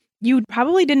and you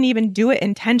probably didn't even do it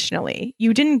intentionally,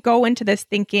 you didn't go into this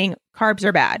thinking carbs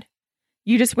are bad.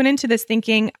 You just went into this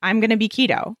thinking, I'm going to be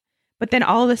keto. But then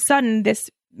all of a sudden, this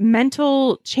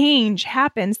mental change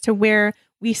happens to where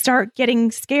we start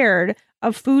getting scared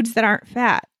of foods that aren't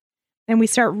fat and we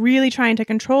start really trying to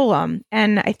control them.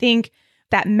 And I think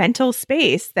that mental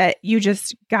space that you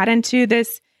just got into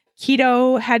this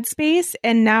keto headspace,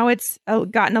 and now it's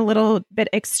gotten a little bit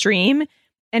extreme.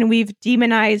 And we've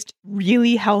demonized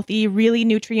really healthy, really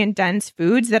nutrient dense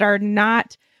foods that are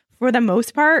not, for the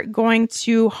most part, going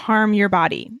to harm your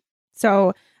body.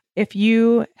 So if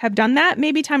you have done that,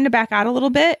 maybe time to back out a little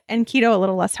bit and keto a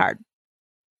little less hard.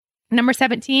 Number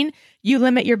 17, you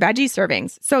limit your veggie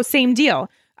servings. So same deal.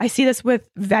 I see this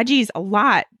with veggies a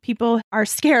lot. People are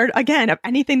scared, again, of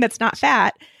anything that's not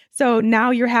fat. So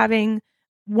now you're having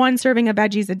one serving of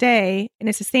veggies a day, and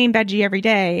it's the same veggie every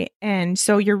day. And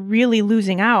so you're really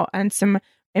losing out on some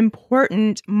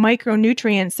important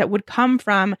micronutrients that would come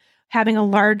from having a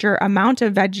larger amount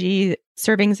of veggie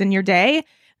servings in your day,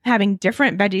 having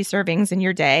different veggie servings in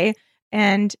your day.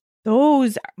 And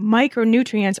those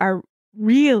micronutrients are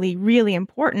really, really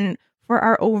important for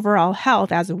our overall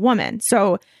health as a woman.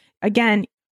 So again,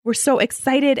 we're so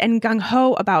excited and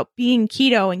gung-ho about being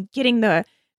keto and getting the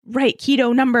right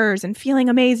keto numbers and feeling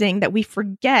amazing that we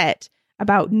forget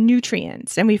about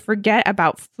nutrients and we forget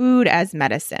about food as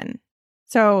medicine.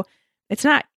 So it's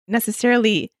not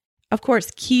necessarily, of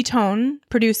course, ketone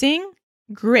producing,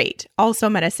 great, also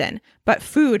medicine, but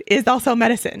food is also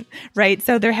medicine, right?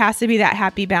 So there has to be that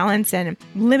happy balance, and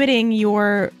limiting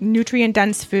your nutrient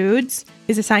dense foods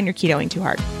is a sign you're ketoing too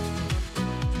hard.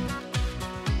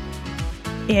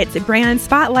 It's brand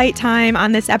spotlight time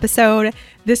on this episode.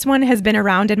 This one has been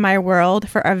around in my world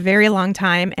for a very long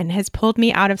time and has pulled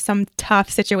me out of some tough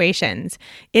situations.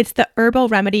 It's the herbal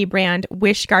remedy brand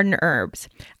Wish Garden Herbs.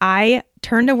 I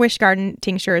turn to Wish Garden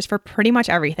tinctures for pretty much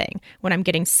everything. When I'm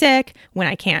getting sick, when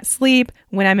I can't sleep,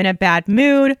 when I'm in a bad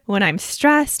mood, when I'm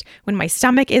stressed, when my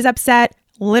stomach is upset,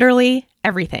 literally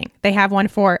everything. They have one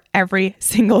for every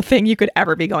single thing you could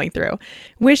ever be going through.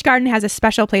 Wish Garden has a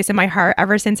special place in my heart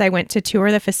ever since I went to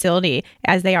tour the facility,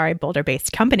 as they are a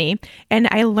Boulder-based company. And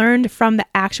I learned from the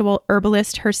actual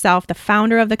herbalist herself, the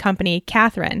founder of the company,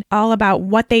 Catherine, all about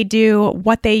what they do,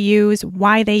 what they use,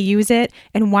 why they use it,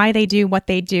 and why they do what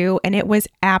they do. And it was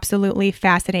absolutely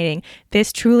fascinating.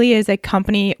 This truly is a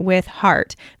company with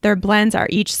heart. Their blends are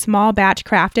each small batch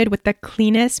crafted with the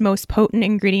cleanest, most potent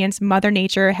ingredients Mother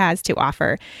Nature has to offer.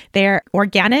 They're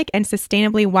organic and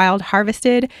sustainably wild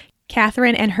harvested.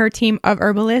 Catherine and her team of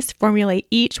herbalists formulate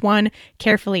each one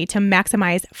carefully to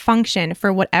maximize function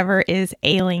for whatever is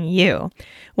ailing you.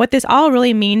 What this all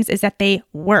really means is that they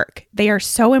work. They are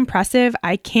so impressive,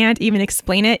 I can't even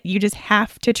explain it. You just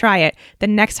have to try it. The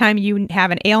next time you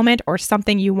have an ailment or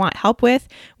something you want help with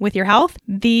your health,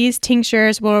 these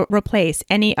tinctures will replace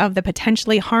any of the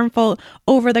potentially harmful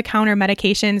over-the-counter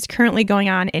medications currently going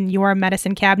on in your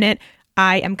medicine cabinet.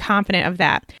 I am confident of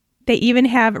that. They even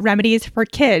have remedies for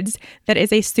kids that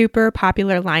is a super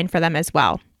popular line for them as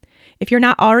well. If you're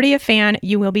not already a fan,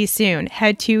 you will be soon.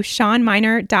 Head to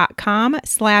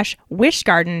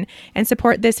SeanMiner.com/wishgarden and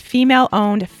support this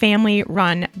female-owned,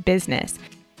 family-run business.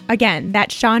 Again,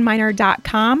 that's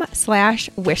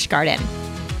SeanMiner.com/wishgarden.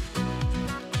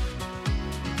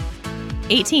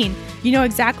 18. You know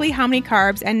exactly how many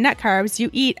carbs and net carbs you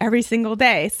eat every single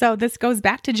day. So this goes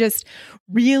back to just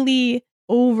really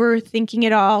overthinking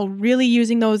it all, really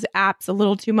using those apps a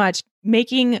little too much,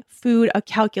 making food a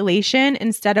calculation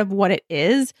instead of what it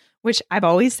is, which I've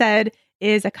always said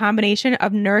is a combination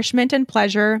of nourishment and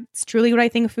pleasure. It's truly what I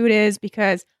think food is,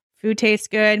 because food tastes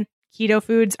good. Keto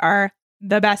foods are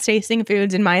the best tasting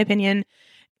foods, in my opinion.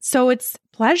 So it's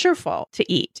pleasureful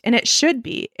to eat, and it should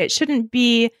be. It shouldn't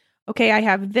be, okay, I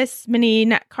have this many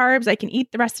net carbs, I can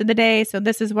eat the rest of the day, so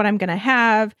this is what I'm going to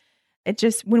have. It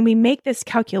just, when we make this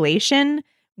calculation,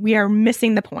 we are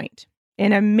missing the point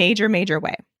in a major, major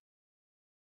way.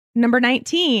 Number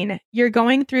 19, you're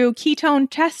going through ketone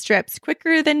test strips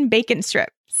quicker than bacon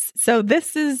strips. So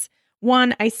this is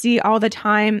one I see all the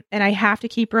time, and I have to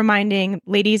keep reminding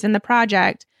ladies in the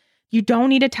project, you don't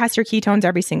need to test your ketones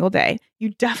every single day. You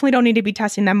definitely don't need to be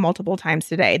testing them multiple times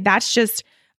today. That's just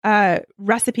a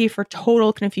recipe for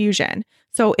total confusion.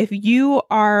 So if you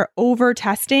are over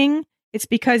testing, it's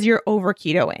because you're over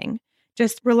ketoing.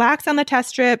 Just relax on the test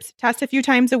strips, test a few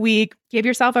times a week, give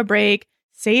yourself a break,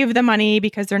 save the money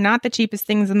because they're not the cheapest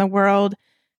things in the world,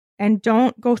 and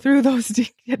don't go through those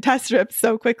test strips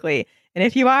so quickly. And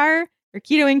if you are, you're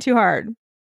ketoing too hard.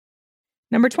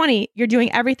 Number 20, you're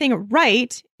doing everything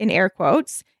right, in air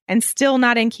quotes, and still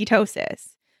not in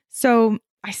ketosis. So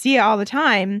I see it all the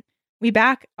time. We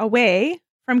back away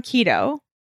from keto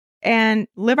and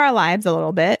live our lives a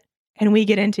little bit, and we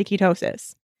get into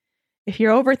ketosis. If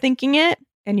you're overthinking it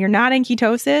and you're not in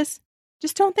ketosis,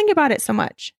 just don't think about it so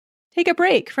much. Take a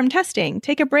break from testing.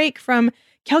 Take a break from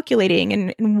calculating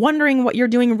and wondering what you're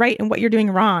doing right and what you're doing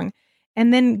wrong.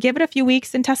 And then give it a few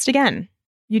weeks and test again.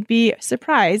 You'd be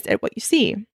surprised at what you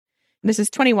see. This is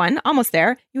 21, almost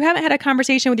there. You haven't had a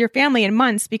conversation with your family in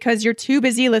months because you're too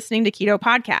busy listening to keto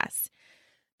podcasts.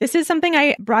 This is something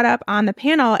I brought up on the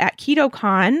panel at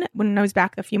KetoCon when I was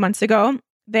back a few months ago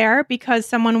there because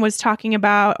someone was talking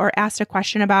about or asked a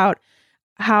question about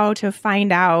how to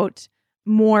find out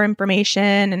more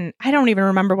information. And I don't even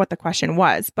remember what the question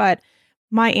was, but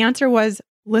my answer was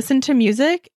listen to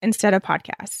music instead of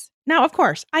podcasts. Now, of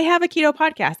course, I have a keto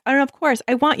podcast. And of course,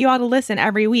 I want you all to listen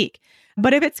every week.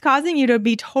 But if it's causing you to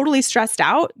be totally stressed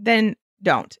out, then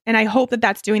don't. And I hope that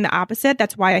that's doing the opposite.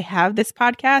 That's why I have this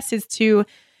podcast, is to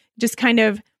just kind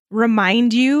of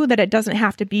remind you that it doesn't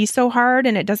have to be so hard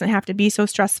and it doesn't have to be so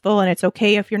stressful. And it's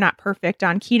okay if you're not perfect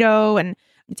on keto. And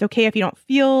it's okay if you don't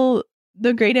feel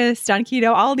the greatest on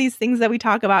keto, all these things that we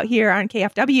talk about here on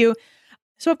KFW.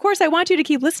 So of course, I want you to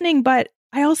keep listening, but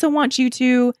I also want you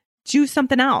to do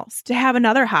something else, to have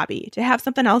another hobby, to have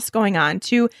something else going on,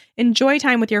 to enjoy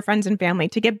time with your friends and family,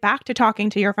 to get back to talking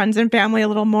to your friends and family a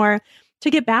little more, to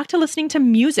get back to listening to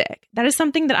music. That is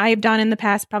something that I've done in the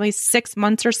past probably 6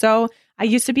 months or so. I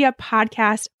used to be a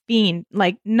podcast fiend,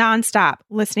 like nonstop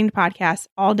listening to podcasts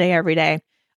all day, every day,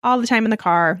 all the time in the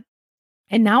car.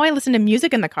 And now I listen to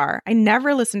music in the car. I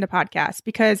never listen to podcasts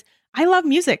because I love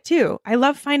music too. I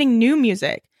love finding new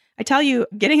music. I tell you,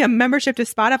 getting a membership to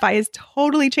Spotify has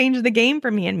totally changed the game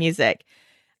for me in music.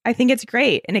 I think it's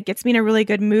great and it gets me in a really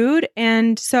good mood.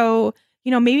 And so,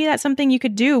 maybe that's something you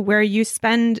could do where you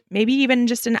spend maybe even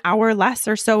just an hour less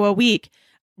or so a week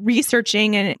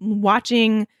researching and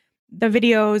watching the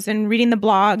videos and reading the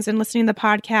blogs and listening to the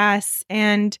podcasts,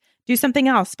 and do something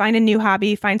else. Find a new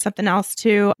hobby, find something else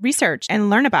to research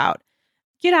and learn about.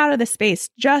 Get out of the space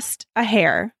just a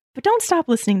hair, but don't stop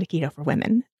listening to Keto for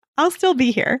Women. I'll still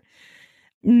be here.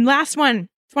 Last one,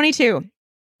 22.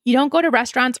 You don't go to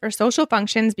restaurants or social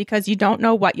functions because you don't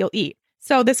know what you'll eat.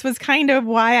 So this was kind of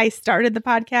why I started the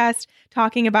podcast,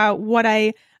 talking about what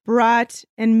I brought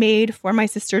and made for my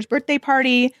sister's birthday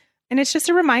party. And it's just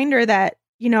a reminder that,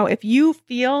 if you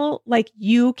feel like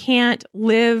you can't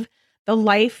live the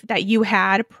life that you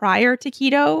had prior to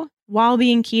keto while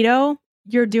being keto,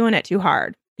 you're doing it too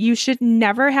hard. You should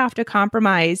never have to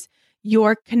compromise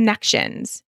your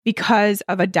connections because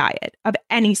of a diet of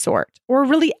any sort, or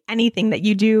really anything that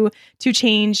you do to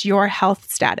change your health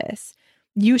status.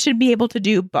 You should be able to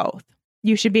do both.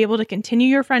 You should be able to continue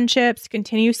your friendships,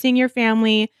 continue seeing your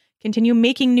family, continue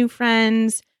making new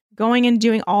friends, going and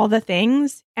doing all the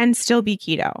things, and still be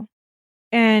keto.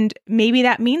 And maybe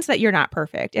that means that you're not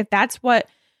perfect. If that's what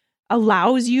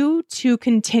allows you to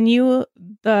continue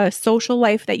the social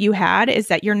life that you had, is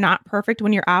that you're not perfect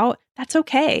when you're out, that's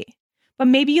okay. But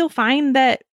maybe you'll find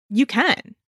that you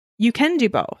can do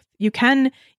both. You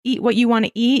can eat what you want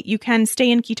to eat. You can stay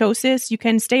in ketosis. You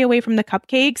can stay away from the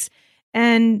cupcakes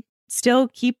and still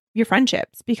keep your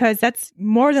friendships, because that's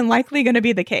more than likely going to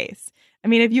be the case. I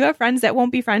mean, if you have friends that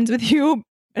won't be friends with you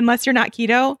unless you're not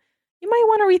keto, you might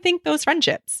want to rethink those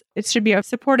friendships. It should be a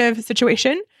supportive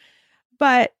situation.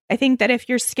 But I think that if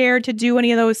you're scared to do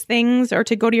any of those things or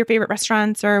to go to your favorite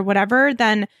restaurants or whatever,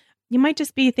 then you might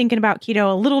just be thinking about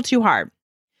keto a little too hard.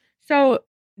 So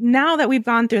now that we've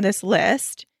gone through this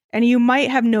list, and you might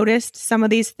have noticed some of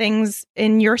these things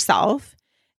in yourself,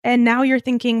 and now you're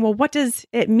thinking, well, what does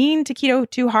it mean to keto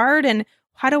too hard? And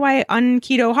how do I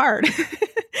un-keto hard?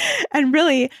 And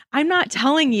really, I'm not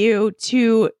telling you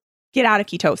to get out of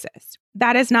ketosis.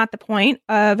 That is not the point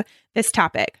of this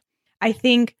topic. I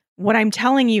think what I'm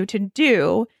telling you to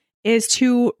do is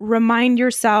to remind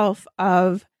yourself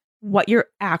of what you're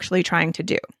actually trying to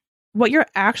do. What you're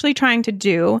actually trying to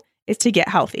do is to get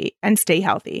healthy and stay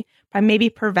healthy, by maybe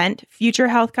prevent future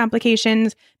health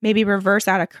complications, maybe reverse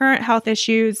out of current health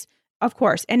issues. Of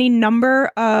course, any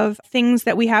number of things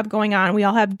that we have going on, we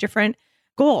all have different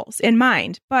goals in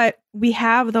mind, but we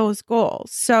have those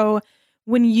goals. So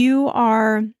when you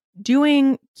are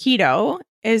doing keto,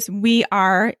 as we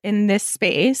are in this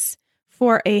space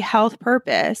for a health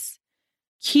purpose,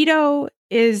 keto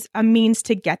is a means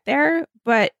to get there,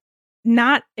 but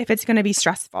not if it's going to be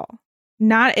stressful,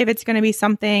 not if it's going to be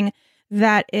something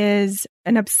that is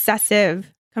an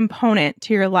obsessive component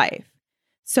to your life.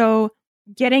 So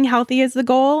getting healthy is the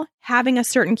goal. Having a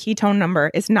certain ketone number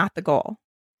is not the goal.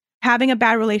 Having a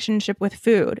bad relationship with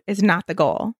food is not the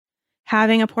goal.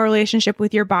 Having a poor relationship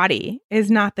with your body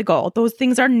is not the goal. Those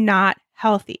things are not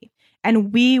healthy.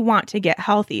 And we want to get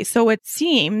healthy. So it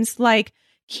seems like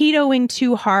Ketoing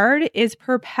too hard is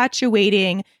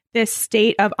perpetuating this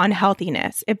state of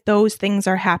unhealthiness if those things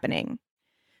are happening.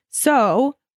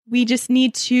 So we just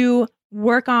need to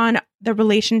work on the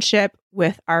relationship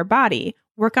with our body,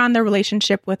 work on the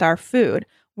relationship with our food,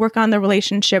 work on the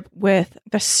relationship with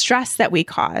the stress that we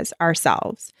cause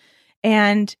ourselves,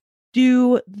 and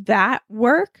do that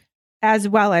work as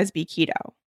well as be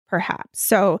keto, perhaps.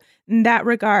 So in that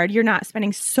regard, you're not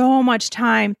spending so much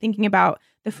time thinking about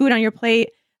the food on your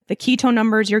plate, the keto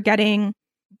numbers you're getting,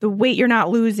 the weight you're not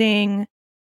losing,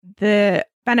 the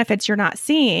benefits you're not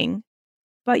seeing,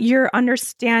 but you're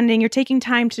understanding, you're taking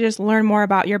time to just learn more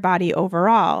about your body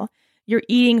overall. You're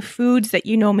eating foods that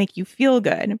you know make you feel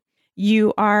good.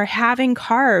 You are having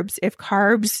carbs if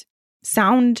carbs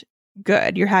sound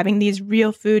good. You're having these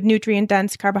real food,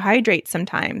 nutrient-dense carbohydrates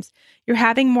sometimes. You're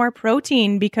having more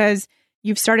protein because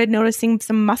you've started noticing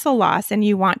some muscle loss and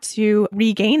you want to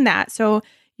regain that. So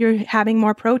you're having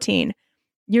more protein.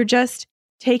 You're just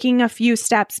taking a few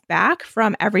steps back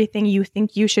from everything you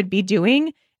think you should be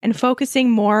doing and focusing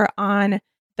more on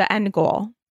the end goal,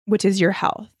 which is your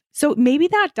health. So maybe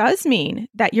that does mean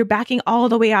that you're backing all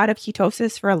the way out of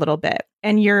ketosis for a little bit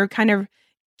and you're kind of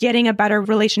getting a better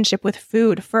relationship with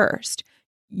food first.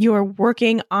 You're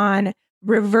working on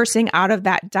reversing out of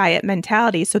that diet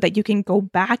mentality so that you can go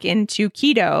back into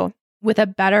keto with a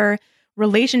better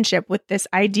relationship with this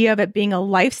idea of it being a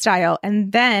lifestyle.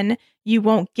 And then you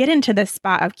won't get into this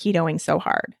spot of ketoing so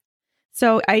hard.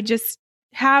 So I just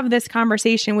have this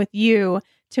conversation with you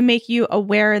to make you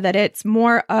aware that it's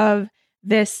more of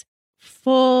this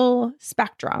full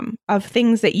spectrum of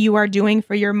things that you are doing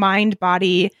for your mind,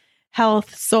 body,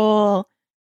 health, soul,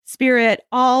 spirit,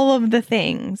 all of the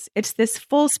things. It's this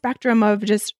full spectrum of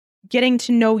just getting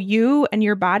to know you and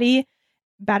your body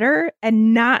better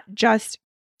and not just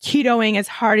ketoing as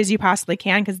hard as you possibly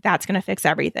can because that's going to fix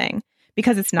everything,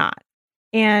 because it's not.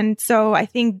 And so I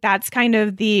think that's kind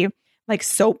of the like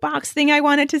soapbox thing I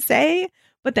wanted to say.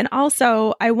 But then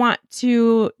also I want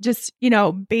to just,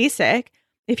 basic,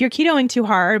 if you're ketoing too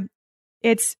hard,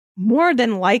 it's more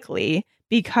than likely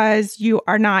because you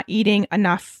are not eating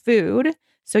enough food.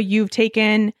 So you've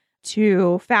taken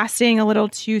to fasting a little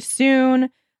too soon.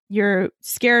 You're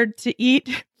scared to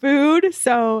eat food.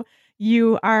 So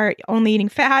you are only eating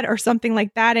fat or something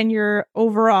like that. And your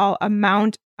overall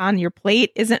amount on your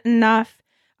plate isn't enough.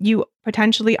 You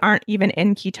potentially aren't even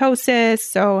in ketosis.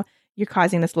 So you're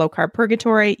causing this low carb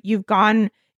purgatory. You've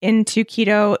gone into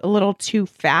keto a little too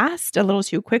fast, a little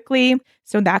too quickly.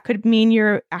 So that could mean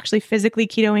you're actually physically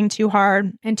ketoing too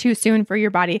hard and too soon for your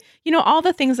body. All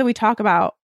the things that we talk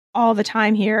about all the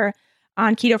time here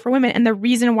on Keto for Women. And the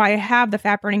reason why I have the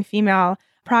Fat Burning Female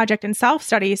Project and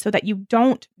self-study so that you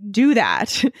don't do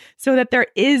that, so that there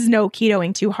is no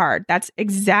ketoing too hard. That's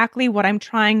exactly what I'm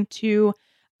trying to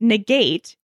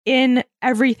negate in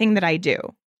everything that I do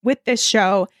with this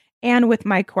show and with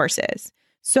my courses.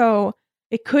 So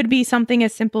it could be something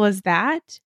as simple as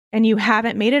that, and you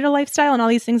haven't made it a lifestyle and all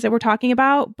these things that we're talking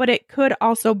about, but it could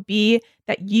also be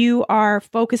that you are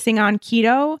focusing on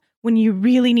keto when you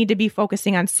really need to be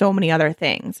focusing on so many other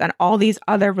things and all these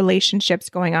other relationships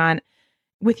going on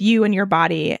with you and your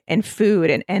body and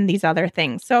food and these other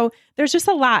things. So there's just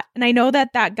a lot. And I know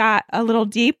that got a little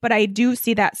deep, but I do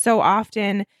see that so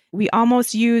often. We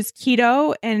almost use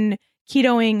keto and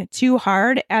ketoing too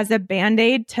hard as a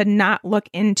Band-Aid to not look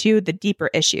into the deeper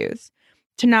issues,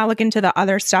 to not look into the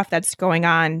other stuff that's going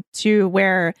on, to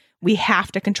where we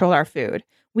have to control our food.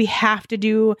 We have to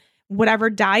do whatever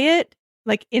diet,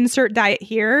 like insert diet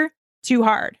here, too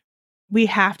hard. We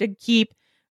have to keep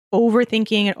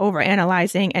overthinking and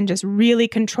overanalyzing and just really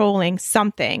controlling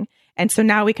something. And so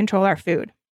now we control our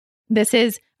food. This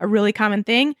is a really common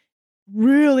thing,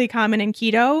 really common in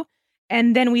keto.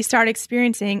 And then we start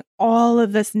experiencing all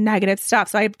of this negative stuff.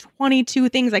 So I have 22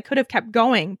 things. I could have kept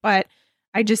going, but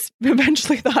I just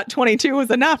eventually thought 22 was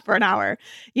enough for an hour.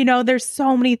 There's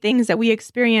so many things that we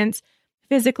experience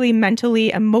physically,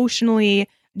 mentally, emotionally,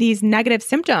 these negative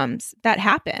symptoms that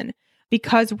happen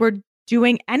because we're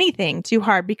doing anything too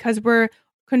hard, because we're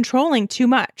controlling too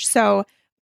much. So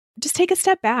just take a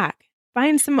step back,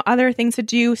 find some other things to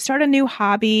do, start a new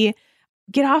hobby,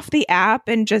 get off the app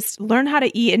and just learn how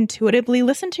to eat intuitively.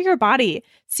 Listen to your body,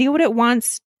 see what it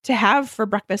wants to have for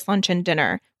breakfast, lunch, and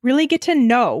dinner. Really get to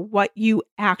know what you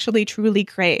actually truly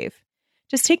crave.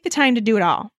 Just take the time to do it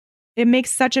all. It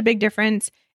makes such a big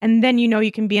difference. And then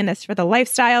you can be in this for the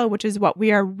lifestyle, which is what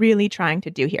we are really trying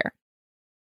to do here.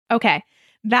 Okay,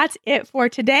 that's it for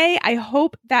today. I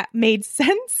hope that made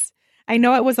sense. I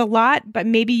know it was a lot, but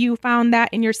maybe you found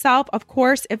that in yourself. Of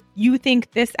course, if you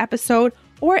think this episode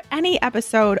or any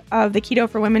episode of the Keto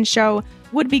for Women show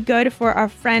would be good for a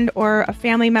friend or a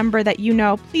family member that you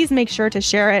know, please make sure to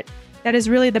share it. That is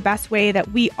really the best way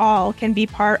that we all can be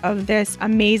part of this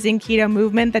amazing keto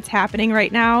movement that's happening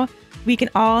right now. We can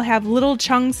all have little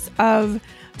chunks of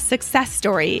success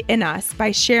story in us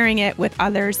by sharing it with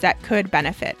others that could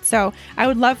benefit. So I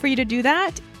would love for you to do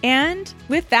that. And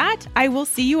with that, I will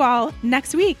see you all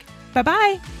next week.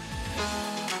 Bye-bye.